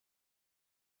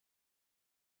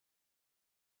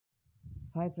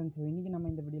Hi friends, இன்றைக்கி நம்ம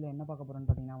இந்த வீடியோவில் என்ன பார்க்க போகிறோம்னு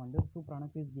பார்த்தீங்கன்னா சூப்பரான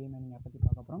குவிஸ் கேம் நீங்கள் பற்றி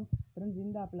பார்க்க போகிறோம். ஃப்ரெண்ட்ஸ்,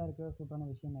 இந்த ஆப்பில் இருக்கிற சூப்பரான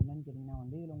விஷயம் என்னன்னு கேட்டிங்கன்னா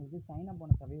இதில் உங்களுக்கு சைன் அப்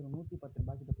போனஸாகவே ஒரு 110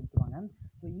 ரூபாய் கிட்ட கொடுத்துருவாங்க.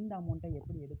 ஸோ இந்த அமௌண்ட்டை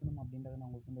எப்படி எடுக்கணும் அப்படின்றத நான்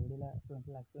உங்களுக்கு இந்த வீடியோவில்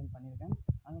ஃபுல்லாக எக்ஸ்பிளைன் பண்ணியிருக்கேன்.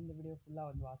 ஆனால் இந்த வீடியோ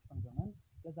ஃபுல்லாக வாட்ச் பண்ணிக்கோங்க.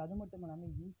 ப்ளஸ் அது மட்டும்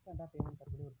இல்லாமல் இன்ஸ்டண்ட்டாக பேமெண்ட்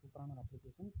தரக்கூடிய ஒரு சூப்பரான ஒரு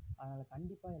அப்ளிகேஷன். அதனால்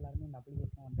கண்டிப்பாக எல்லாருமே இந்த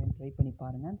அப்ளிகேஷனை டைம் ட்ரை பண்ணி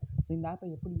பாருங்கள். ஸோ இந்த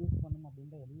ஆப்பை எப்படி யூஸ் பண்ணணும்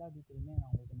அப்படின்ற எல்லா டீட்டெயிலுமே நான்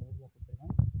உங்களுக்கு இந்த வீடியோவில்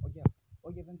கொடுத்துருக்கேன்.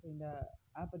 ஓகே ஃப்ரெண்ட்ஸ், இந்த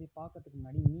ஆப் பற்றி பார்க்கறதுக்கு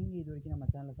முன்னாடி நீங்கள் இது வரைக்கும் நம்ம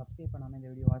சேனலை சப்ஸ்கிரைப் பண்ணாமல் இந்த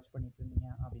வீடியோ வாட்ச் பண்ணிட்டு இருந்தீங்க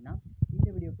அப்படின்னா இந்த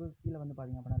வீடியோக்கு கீழே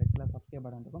பார்த்தீங்க அப்படின்னா ரெட் கலர் சப்ஸ்கிரைப்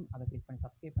பட்டன் இருக்கும். அதை கிளிக் பண்ணி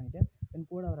சப்ஸ்கிரைப் பண்ணிவிட்டு தென்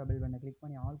கூட வர பெல் பட்டனை கிளிக்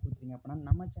பண்ணி ஆல் கொடுத்தீங்க அப்படின்னா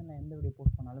நம்ம சேனலில் எந்த வீடியோ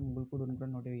போஸ்ட் பண்ணாலும் உங்களுக்கு கூட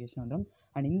நோட்டிஃபிகேஷன் வந்துடும்.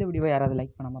 அண்ட் இந்த வீடியோவை யாராவது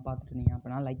லைக் பண்ணாமல் பார்த்துட்டு இருந்தீங்க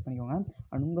அப்படின்னா லைக் பண்ணிக்கோங்க.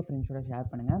 அண்ட் உங்கள் ஃப்ரெண்ட்ஸோட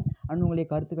ஷேர் பண்ணுங்கள். அண்ட் உங்களுடைய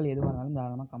கருத்துக்கள் எதுவாக இருந்தாலும்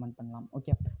தாராளமாக கமெண்ட் பண்ணலாம்.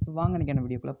 ஓகே, ஸோ வாங்க நினைக்கிற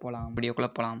வீடியோக்குள்ளே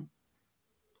போகலாம்.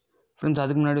 ஃப்ரெண்ட்ஸ்,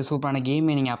 அதுக்கு முன்னாடி சூப்பரான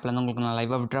கேமிங் ஆப்பில் உங்களுக்கு நான்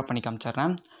லைவாக விட்ரா பண்ணி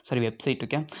காமிச்சிட்றேன். வெப்சைட்.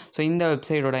 ஓகே, ஸோ இந்த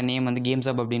வெப்சைட்டோட நேம்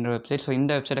Gamezob அப்படின்ற வெப்சைட். ஸோ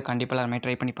இந்த வெப்சைட்டை கண்டிப்பாக எல்லாருமே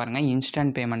ட்ரை பண்ணி பாருங்கள்.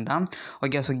 இன்ஸ்டன்ட் பேமெண்ட் தான்.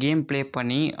 ஓகே, ஸோ கேம் ப்ளே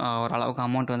பண்ணி ஓரளவுக்கு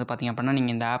அமௌண்ட் பார்த்திங்க அப்படின்னா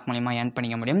நீங்கள் இந்த ஆப் மூலிமா ஏர்ன்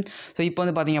பண்ணிக்க முடியும். ஸோ இப்போ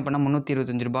பார்த்திங்க அப்படின்னா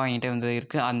 325 ரூபாய் என்கிட்ட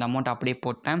இருக்குது. அந்த அமௌண்ட் அப்படியே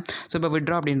போட்டேன். ஸோ இப்போ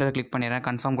விட்ரா அப்படின்றத கிளிக் பண்ணிடுறேன்.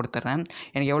 கன்ஃபார்ம் கொடுத்துட்றேன்.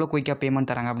 எனக்கு எவ்வளோ குயிக்காக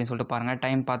பேமெண்ட் தராங்க அப்படின்னு சொல்லிட்டு பாருங்கள்.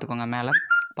 டைம் பார்த்துக்கோங்க, மேலே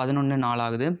 11:04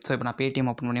 ஆகுது. ஸோ இப்போ நான்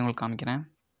பேடிஎம் ஓப்பன் பண்ணி உங்களுக்கு காமிக்கிறேன்.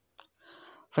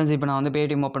 ஃப்ரெண்ட்ஸ், இப்போ நான்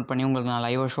பேடிஎம் ஓப்பன் பண்ணி உங்களுக்கு நான்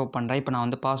லைவாக ஷோ பண்ணுறேன். இப்போ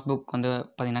நான் பாஸ்புக்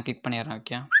பார்த்தீங்கன்னா கிளிக் பண்ணிடுறேன்.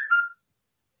 ஓகே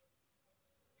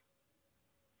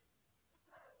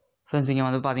ஃப்ரெண்ட்ஸ், இங்கே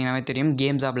பார்த்தீங்கன்னாவே தெரியும்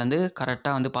கேம்ஸாப்லேருந்து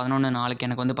கரெக்டாக 11:04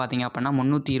 எனக்கு பார்த்தீங்க அப்படின்னா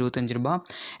 325 ரூபா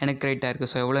எனக்கு கிரெடிட் ஆயிருக்கு.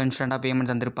 ஸோ எவ்வளோ இன்ஸ்டண்ட்டாக பேமெண்ட்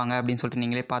தந்திருப்பாங்க அப்படின்னு சொல்லிட்டு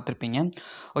நீங்களே பார்த்துருப்பீங்க.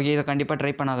 ஓகே, இதை கண்டிப்பாக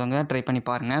ட்ரை பண்ணாதவங்க ட்ரை பண்ணி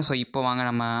பாருங்கள். ஸோ இப்போ வாங்க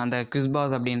நம்ம அந்த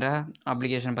குவிஸ்பாஸ் அப்படின்ற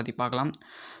அப்ளிகேஷன் பற்றி பார்க்கலாம்.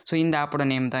 ஸோ இந்த ஆப்போட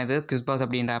நேம் தான் இது, குவிஸ்பாஸ்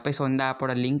அப்படின்ற ஆப்பை. ஸோ இந்த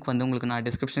ஆப்போட லிங்க் உங்களுக்கு நான்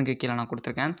டிஸ்கிரிப்ஷனுக்கு கீழே நான்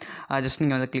கொடுத்துருக்கேன். ஜஸ்ட்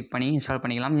நீங்கள் கிளிக் பண்ணி இன்ஸ்டால்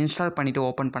பண்ணிக்கலாம். இன்ஸ்டால் பண்ணிவிட்டு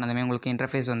ஓப்பன் பண்ணதுமே உங்களுக்கு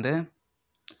இன்டர்ஃபேஸ்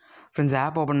ஃப்ரெண்ட்ஸ்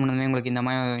ஆப் ஓப்பன் பண்ணதுமே உங்களுக்கு இந்த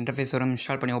மாதிரி இன்டர்ஃபேஸ் வரும்.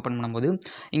 இன்ஸ்டால் பண்ணி ஓப்பன் பண்ணும்போது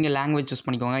இங்கே லாங்குவேஜ் சூஸ்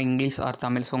பண்ணிக்கோங்க, இங்கிலீஷ் ஆர்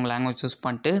தமிழ். ஸோ உங்கள் லாங்குவேஜ் சூஸ்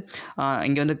பண்ணிட்டு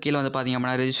இங்கே கீழே பார்த்திங்க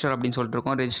அப்படின்னா ரெஜிஸ்டர் அப்படின்னு சொல்லிட்டு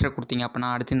இருக்கும். ரெஜிஸ்டர் கொடுத்தீங்க அப்படின்னா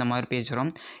அடுத்து இந்த மாதிரி பேஜ்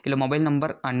வரும். இல்லை mobile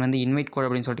number and invite code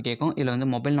அப்படின்னு சொல்லிட்டு கேட்கும்.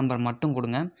 இதில் மொபைல் நம்பர் மட்டும்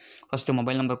கொடுங்க. ஃபஸ்ட்டு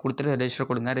மொபைல் நம்பர் கொடுத்துட்டு ரெஜிஸ்டர்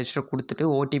கொடுங்க. ரெஜிஸ்டர் கொடுத்துட்டு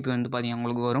ஓடிபி பார்த்திங்க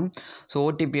உங்களுக்கு வரும். ஸோ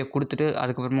ஓடிபியை கொடுத்துட்டு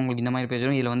அதுக்கப்புறமா உங்களுக்கு இந்த மாதிரி பேஜ்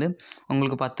வரும். இதில்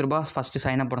உங்களுக்கு 10 ரூபா ஃபஸ்ட்டு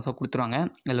சைன் அப் பண்ண கொடுத்துருவாங்க.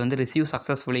 இதில் ரிசீவ்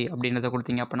சக்ஸஸ்ஃபுல்லி அப்படின்றத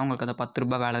கொடுத்தீங்க அப்படின்னா உங்களுக்கு அந்த 10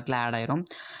 ரூபா வேலத்தில் ஆட் ஆயிரும்.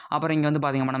 அப்புறம் இங்கே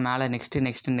பார்த்திங்க அப்படின்னா மேலே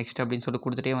நெக்ஸ்ட் அப்படின்னு சொல்லிட்டு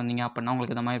கொடுத்துட்டே வந்தீங்க அப்படின்னா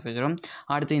உங்களுக்கு இந்த மாதிரி பேஜ் வரும்.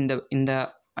 அடுத்து இந்த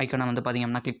ஐக்கானை பார்த்திங்க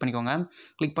அப்படின்னா கிளிக் பண்ணிக்கோங்க.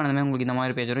 கிளிக் பண்ணதுமே உங்களுக்கு இந்த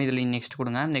மாதிரி பேஜ் வரும். இதில் நெக்ஸ்ட்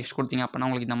கொடுங்க. நெக்ஸ்ட் கொடுத்தீங்க அப்படின்னா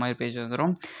உங்களுக்கு இந்த மாதிரி பேஜ்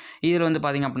வந்துடும். இதில்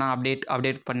பார்த்திங்க அப்படின்னா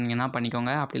அப்டேட் பண்ணிங்கன்னா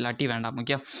பண்ணிக்கோங்க, அப்படி இல்லாட்டி வேண்டாம்.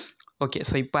 ஓகே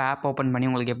ஸோ இப்போ ஆப் ஓப்பன் பண்ணி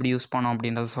உங்களுக்கு எப்படி யூஸ் பண்ணோம்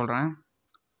அப்படின்றத சொல்கிறேன்.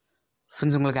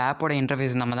 ஃப்ரெண்ட்ஸ், உங்களுக்கு ஆப்போட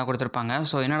இன்டர்ஃபேஸ் நம்ம தான் கொடுத்துருப்பாங்க.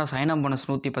 ஸோ என்னோட சைன் அப் போனஸ்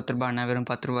 110 ரூபா, என்ன வெறும்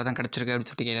 10 ரூபா தான் கிடச்சிருக்கு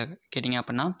அப்படின்னு சொல்லிட்டு கேட்டிங்க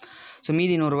அப்படின்னா ஸோ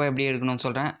மீதி 100 ரூபா எப்படி எடுக்கணும்னு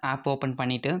சொல்கிறேன். ஆப் ஓப்பன்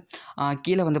பண்ணிவிட்டு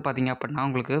கீழே பார்த்திங்க அப்படின்னா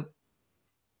உங்களுக்கு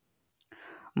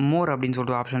மோர் அப்படின்னு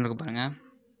சொல்லிட்டு ஆப்ஷன் இருக்குது பாருங்கள்,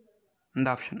 இந்த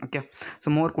ஆப்ஷன். ஓகே,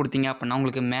 ஸோ மோர் கொடுத்தீங்க அப்படின்னா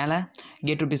உங்களுக்கு மேலே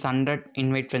get ₹100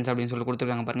 இன்வைட் ஃப்ரெண்ட்ஸ் அப்படின்னு சொல்லிட்டு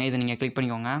கொடுத்துருக்காங்க பாருங்கள். இதை நீங்கள் கிளிக்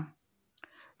பண்ணிக்கோங்க.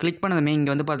 கிளிக் பண்ணதுமே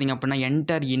இங்கே பார்த்திங்க அப்படின்னா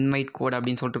என்டர் இன்வைட் கோட்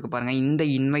அப்படின்னு சொல்லிட்டு பாருங்கள். இந்த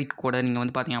இன்வைட் கோடை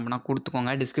நீங்கள் பார்த்திங்க அப்படின்னா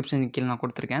கொடுத்துக்கோங்க. டிஸ்கிரிப்ஷன் கீழே நான்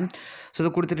கொடுத்துருக்கேன். ஸோ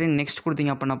இதை கொடுத்துட்டு நெக்ஸ்ட்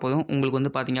கொடுத்தீங்க அப்படின்னா போதும்.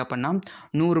 உங்களுக்கு பார்த்திங்க அப்படின்னா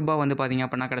 100 ரூபா பார்த்திங்க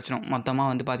அப்படின்னா கிடச்சிடும்.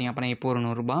 மொத்தமாக பார்த்திங்க அப்படின்னா இப்போ ஒரு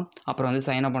 100 ரூபா, அப்புறம்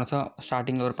சைன் அப் போனஸாக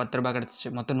ஸ்டார்டிங்கில் ஒரு 10 ரூபா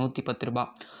கிடச்சிச்சு, மொத்தம் 110 ரூபா.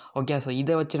 ஓகே, ஸோ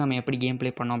இதை வச்சு நம்ம எப்படி கேம்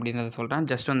ப்ளே பண்ணோம் அப்படின்றத சொல்கிறேன்.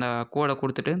 ஜஸ்ட் அந்த கோடை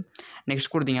கொடுத்துட்டு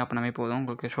நெக்ஸ்ட் கொடுத்தீங்க அப்படின்னாவே போதும்.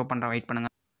 உங்களுக்கு ஷோ பண்ணுறேன், வெயிட் பண்ணுங்கள்.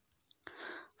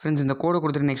 ஃப்ரெண்ட்ஸ், இந்த கோடை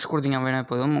கொடுத்துட்டு நெக்ஸ்ட் கொடுத்தீங்க அப்படின்னா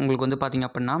போதும். உங்களுக்கு பார்த்திங்க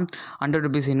அப்படின்னா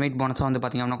 ₹100 இன்வைட் போனஸாக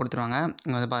பார்த்திங்க அப்படின்னா கொடுத்துருவாங்க.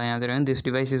 இங்கே பார்த்தீங்கன்னா தெரியும், this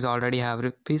device is already have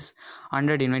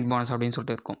 ₹100 invite bonus அப்படின்னு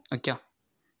சொல்லிட்டு இருக்கும். ஓகே,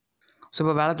 ஸோ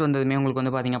இப்போ வேலட் வந்ததுமே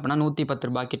உங்களுக்கு பார்த்திங்க அப்படின்னா 110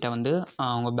 ரூபா கிட்ட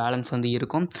உங்கள் பேலன்ஸ்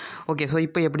இருக்கும். ஓகே, ஸோ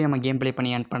இப்போ எப்படி நம்ம கேம் ப்ளே பண்ணி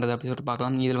ஏர்ன் பண்ணுறது அப்படின்னு சொல்லிட்டு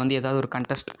பார்க்கலாம். இதில் ஏதாவது ஒரு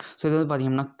கண்டெஸ்ட். ஸோ இது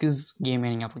பார்த்திங்கன்னா குவிஸ் கேம்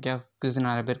நீங்கள். ஓகே, குவிஸ்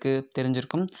நிறைய பேருக்கு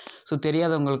தெரிஞ்சிருக்கும். ஸோ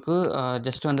தெரியாதவங்களுக்கு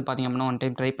ஜஸ்ட் பார்த்திங்க அப்படின்னா ஒன்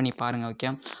டைம் ட்ரை பண்ணி பாருங்கள்.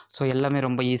 ஓகே, ஸோ எல்லாமே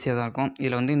ரொம்ப ஈஸியாக தான் இருக்கும்.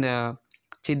 இதில் இந்த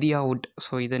சித்தியா வுட்,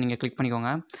 ஸோ இதை நீங்கள் கிளிக்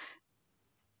பண்ணிக்கோங்க.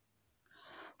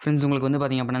 ஃப்ரெண்ட்ஸ், உங்களுக்கு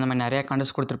பார்த்திங்க அப்படின்னா நம்ம நிறையா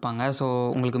காண்டெஸ்ட் கொடுத்துருப்பாங்க. ஸோ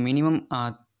உங்களுக்கு மினிமம்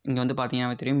இங்கே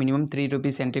பார்த்தீங்கன்னா தெரியும், மினிமம்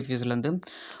 ₹3 என்ட்ரி ஃபீஸ்லேருந்து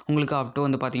உங்களுக்கு அப் டு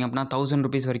பார்த்திங்க அப்படின்னா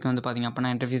 ₹1000 வரைக்கும் பார்த்திங்க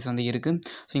அப்படின்னா என்ட்ரி ஃபீஸ் இருக்குது.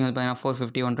 ஸோ இங்கே பார்த்தீங்கன்னா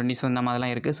 450, 120 ஸோ இந்த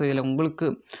மாதிரிலாம் இருக்குது. ஸோ இதில் உங்களுக்கு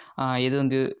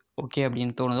எது ஓகே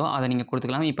அப்படின்னு தோணுதோ அதை நீங்கள்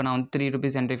கொடுத்துக்கலாம். இப்போ நான்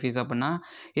 ₹3 என்ட்ரி ஃபீஸ் அப்படின்னா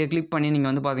இதை கிளிக் பண்ணி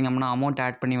நீங்கள் பார்த்திங்க அப்படின்னா அமௌண்ட்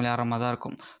ஆட் பண்ணி விளையாடுற மாதிரி தான்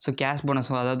இருக்கும். ஸோ கேஷ்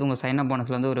போனஸ், அதாவது உங்கள் சைன் அப்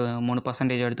போனஸ்லேருந்து ஒரு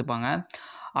 3% எடுத்துப்பாங்க.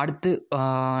 அடுத்து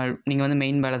நீங்கள்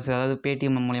மெயின் பேலன்ஸ், அதாவது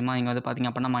பேடிஎம் மூலயமா நீங்கள் பார்த்திங்க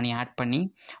அப்படின்னா மணி ஆட் பண்ணி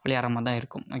விளையாடுற மாதிரி தான்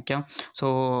இருக்கும். ஓகே, ஸோ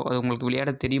அது உங்களுக்கு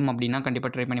விளையாட தெரியும் அப்படின்னா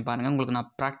கண்டிப்பாக ட்ரை பண்ணி பாருங்கள். உங்களுக்கு நான்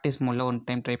ப்ராக்டிஸ் மோடில் ஒன்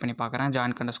டைம் ட்ரை பண்ணி பார்க்குறேன்.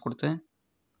 ஜாயின் கண்டெஸ்ட் கொடுத்து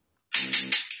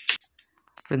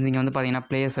ஃப்ரெண்ட்ஸ், இங்கே பார்த்திங்கன்னா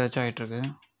பிளேயர் சர்ச் ஆகிட்டுருக்கு.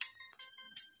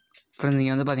 ஃப்ரெண்ட்ஸ்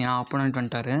இங்கே வந்து பார்த்தீங்கன்னா ஆப்போனன்ட்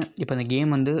வந்துட்டார். இப்போ இந்த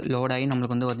கேம் வந்து லோட் ஆகி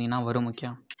நம்மளுக்கு வந்து பார்த்திங்கன்னா வரும்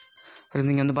முக்கியம்.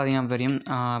 ஃப்ரெண்ட்ஸ் இங்கே வந்து பார்த்தீங்கன்னா தெரியும்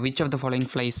which of the following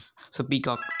flies. So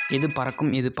peacock எது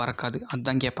பறக்கும் எது பறக்காது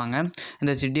அதுதான் கேட்பாங்க.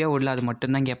 இந்த சிட்டியா வுட்டில் அது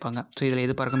மட்டும்தான் கேட்பாங்க. ஸோ இதில்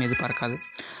எது பறக்கும் எது பறக்காது.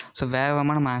 ஸோ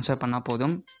வேகமாக நம்ம ஆன்சர் பண்ணால்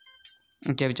போதும்.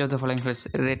 Okay, which of the following flies.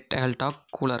 Red Dale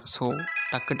cooler. So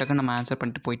டக்கு நம்ம ஆன்சர்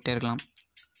பண்ணிட்டு போயிட்டே இருக்கலாம்.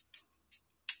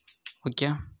 ஓகே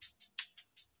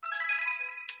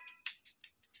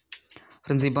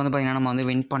ஃப்ரெண்ட்ஸ், இப்போ வந்து பார்த்திங்கன்னா நம்ம வந்து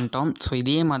வின் பண்ணிட்டோம். ஸோ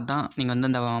இதே மாதிரி தான் நீங்கள் வந்து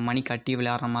அந்த மணி கட்டி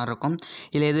விளையாடுற மாதிரி இருக்கும்.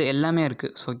 இதில் இது எல்லாமே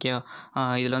இருக்குது. ஸோ ஓகே,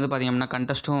 இதில் வந்து பார்த்திங்க அப்படின்னா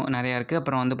கண்டஸ்ட்டும் நிறையா இருக்குது.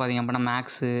 அப்புறம் வந்து பார்த்திங்க அப்படின்னா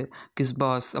மேக்ஸு, கிஸ்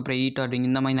பாஸ், அப்புறம் ஈட்டார்டிங்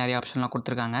இந்த மாதிரி நிறைய ஆப்ஷன்லாம்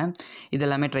கொடுத்துருக்காங்க. இது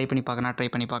எல்லாமே ட்ரை பண்ணி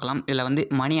பார்க்கலாம். இதில் வந்து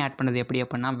மணி ஆட் பண்ணுறது எப்படி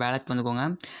அப்படின்னா வேலட் வந்துக்கோங்க.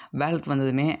 வேலட்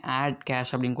வந்ததுமே ஆட்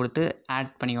கேஷ் அப்படின்னு கொடுத்து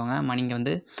ஆட் பண்ணிக்கோங்க. மணிங்க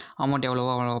வந்து அமௌண்ட்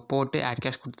எவ்வளவோ அவ்வளோ போட்டு ஆட்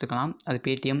கேஷ் கொடுத்துக்கலாம். அது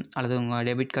பேடிஎம் அல்லது உங்கள்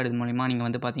டெபிட் கார்டு மூலிமா நீங்கள்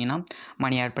வந்து பார்த்திங்கன்னா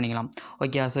மணி ஆட் பண்ணிக்கலாம்.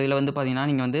 ஓகே, ஸோ இதில் வந்து பார்த்திங்கன்னா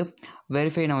நீங்கள் வந்து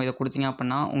வெரிஃபை நம்ம இதை கொடுத்தீங்க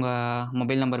அப்படின்னா உங்கள்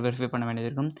மொபைல் நம்பர் வெரிஃபை பண்ண வேண்டியது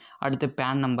இருக்கும். அடுத்து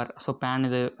பேன் நம்பர். ஸோ பேன்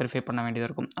இது வெரிஃபை பண்ண வேண்டியது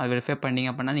இருக்கும். அது வெரிஃபை பண்ணிங்க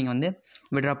அப்படின்னா நீங்கள் வந்து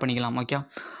விட்ரா பண்ணிக்கலாம்.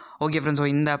 ஓகே ஃப்ரெண்ட்ஸ், ஸோ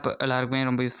இந்த ஆப் எல்லாருக்குமே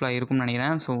ரொம்ப யூஸ்ஃபுல்லாக இருக்கும்னு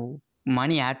நினைக்கிறேன். ஸோ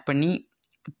மணி ஆட் பண்ணி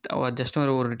ஜஸ்ட்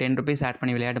ஒரு 10 ருபீஸ் ஆட்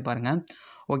பண்ணி விளையாட்டு பாருங்கள்.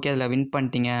 ஓகே, அதில் வின்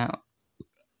பண்ணிட்டீங்க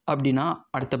அப்படின்னா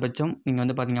அடுத்தபட்சம் நீங்கள்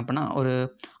வந்து பார்த்திங்க அப்படின்னா ஒரு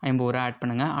 50 ரூபா ஆட்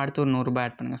பண்ணுங்கள். அடுத்து ஒரு 100 ரூபாய்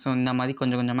ஆட் பண்ணுங்கள். ஸோ இந்த மாதிரி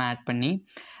கொஞ்சமாக ஆட் பண்ணி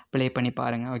ப்ளே பண்ணி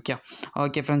பாருங்கள்.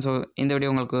 ஓகே ஃப்ரெண்ட்ஸ், ஸோ இந்த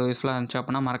வீடியோ உங்களுக்கு யூஸ்ஃபுல்லாக இருந்துச்சு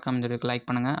அப்படின்னா மறக்காம இந்த வீடியோக்கு லைக்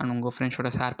பண்ணுங்கள் அண்ட் உங்கள்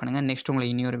ஃப்ரெண்ட்ஸோட ஷேர் பண்ணுங்கள். நெக்ஸ்ட் உங்களை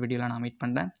இனி ஒரு வீடியோவில் நான் மீட்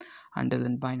பண்ணுறேன். அண்டில்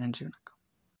தென் பாய், நன்றி.